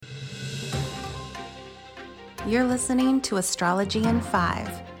You're listening to Astrology in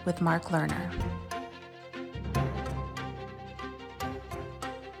 5 with Mark Lerner.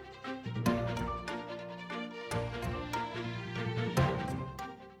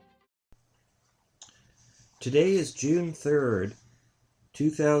 Today is June 3rd,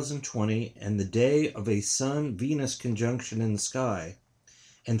 2020, and the day of a Sun-Venus conjunction in the sky.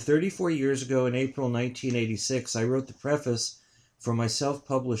 And 34 years ago, in April 1986, I wrote the preface for my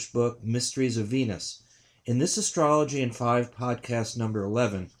self-published book, Mysteries of Venus. In this Astrology in 5 podcast number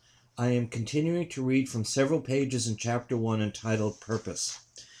 11, I am continuing to read from several pages in Chapter 1 entitled Purpose.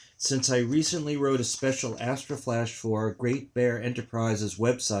 Since I recently wrote a special Astroflash for Great Bear Enterprises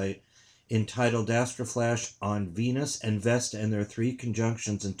website entitled Astroflash on Venus and Vesta and their 3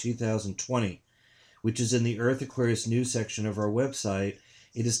 conjunctions in 2020, which is in the Earth Aquarius news section of our website,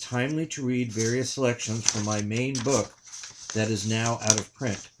 it is timely to read various selections from my main book that is now out of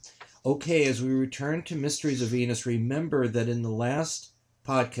print. Okay, as we return to Mysteries of Venus, remember that in the last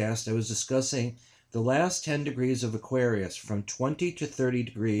podcast I was discussing the last 10 degrees of Aquarius from 20 to 30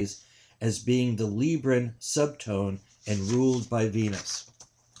 degrees as being the Libran subtone and ruled by Venus.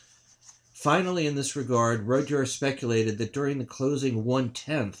 Finally, in this regard, Rudyard speculated that during the closing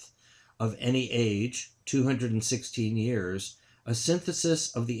 1/10 of any age, 216 years, a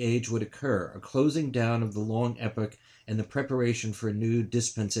synthesis of the age would occur, a closing down of the long epoch and the preparation for a new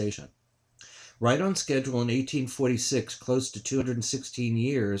dispensation. Right on schedule in 1846, close to 216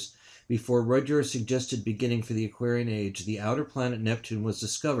 years before Rudyard suggested beginning for the Aquarian age, the outer planet Neptune was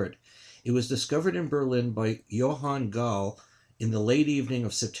discovered. It was discovered in Berlin by Johann Galle in the late evening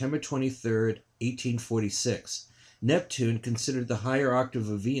of September 23, 1846. Neptune, considered the higher octave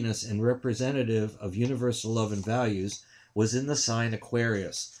of Venus and representative of universal love and values, was in the sign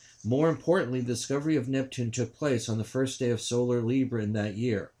Aquarius. More importantly, the discovery of Neptune took place on the first day of solar Libra in that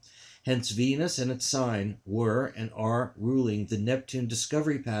year. Hence, Venus and its sign were and are ruling the Neptune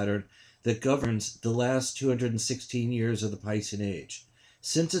discovery pattern that governs the last 216 years of the Piscean age.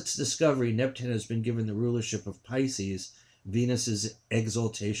 Since its discovery, Neptune has been given the rulership of Pisces, Venus's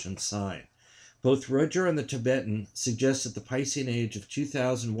exaltation sign. Both Rudyard and the Tibetan suggest that the Piscean age of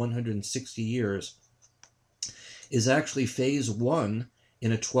 2,160 years is actually phase 1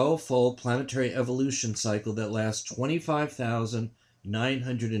 in a 12-fold planetary evolution cycle that lasts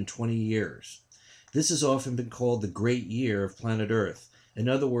 25,920 years. This has often been called the Great Year of planet Earth. In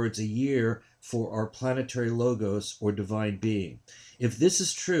other words, a year for our planetary logos or divine being. If this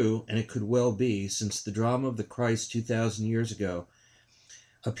is true, and it could well be, since the drama of the Christ 2,000 years ago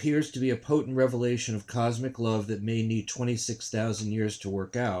appears to be a potent revelation of cosmic love that may need 26,000 years to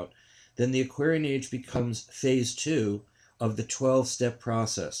work out, then the Aquarian age becomes phase 2 of the 12-step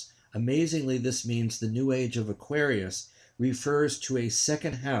process. Amazingly, this means the new age of Aquarius refers to a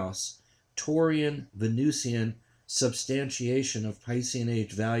second house, Taurian, Venusian substantiation of Piscean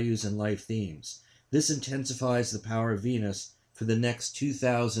age values and life themes. This intensifies the power of Venus for the next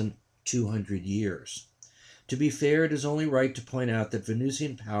 2,200 years. To be fair, it is only right to point out that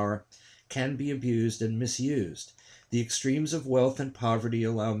Venusian power can be abused and misused. The extremes of wealth and poverty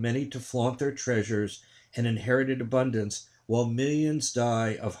allow many to flaunt their treasures and inherited abundance, while millions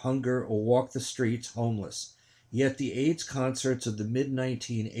die of hunger or walk the streets homeless. Yet the AIDS concerts of the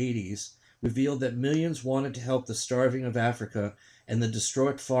mid-1980s revealed that millions wanted to help the starving of Africa and the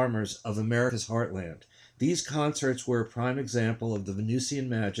distraught farmers of America's heartland. These concerts were a prime example of the Venusian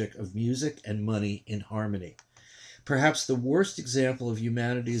magic of music and money in harmony. Perhaps the worst example of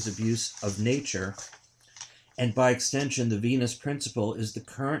humanity's abuse of nature, and by extension the Venus principle, is the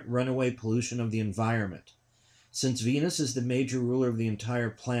current runaway pollution of the environment. Since Venus is the major ruler of the entire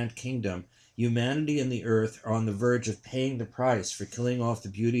plant kingdom, humanity and the earth are on the verge of paying the price for killing off the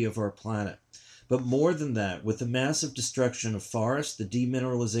beauty of our planet. But more than that, with the massive destruction of forests, the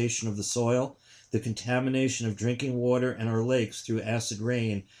demineralization of the soil, the contamination of drinking water and our lakes through acid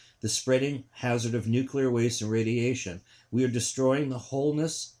rain, the spreading hazard of nuclear waste and radiation, we are destroying the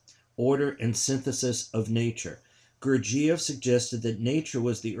wholeness, order, and synthesis of nature. Gurdjieff suggested that nature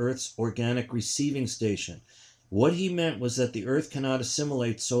was the Earth's organic receiving station. What he meant was that the Earth cannot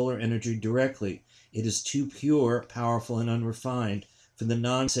assimilate solar energy directly. It is too pure, powerful, and unrefined for the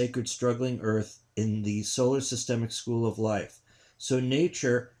non-sacred struggling Earth in the solar systemic school of life. So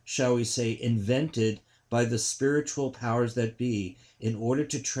nature, shall we say, invented by the spiritual powers that be in order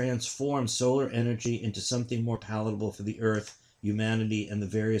to transform solar energy into something more palatable for the Earth, humanity, and the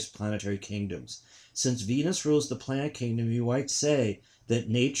various planetary kingdoms. Since Venus rules the planet kingdom, you might say that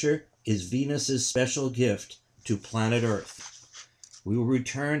nature is Venus's special gift to planet Earth. We will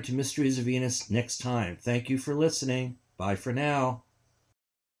return to Mysteries of Venus next time. Thank you for listening. Bye for now.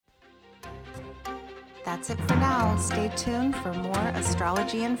 That's it for now. Stay tuned for more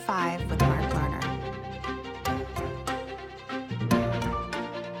Astrology in 5 with Mark Lerner.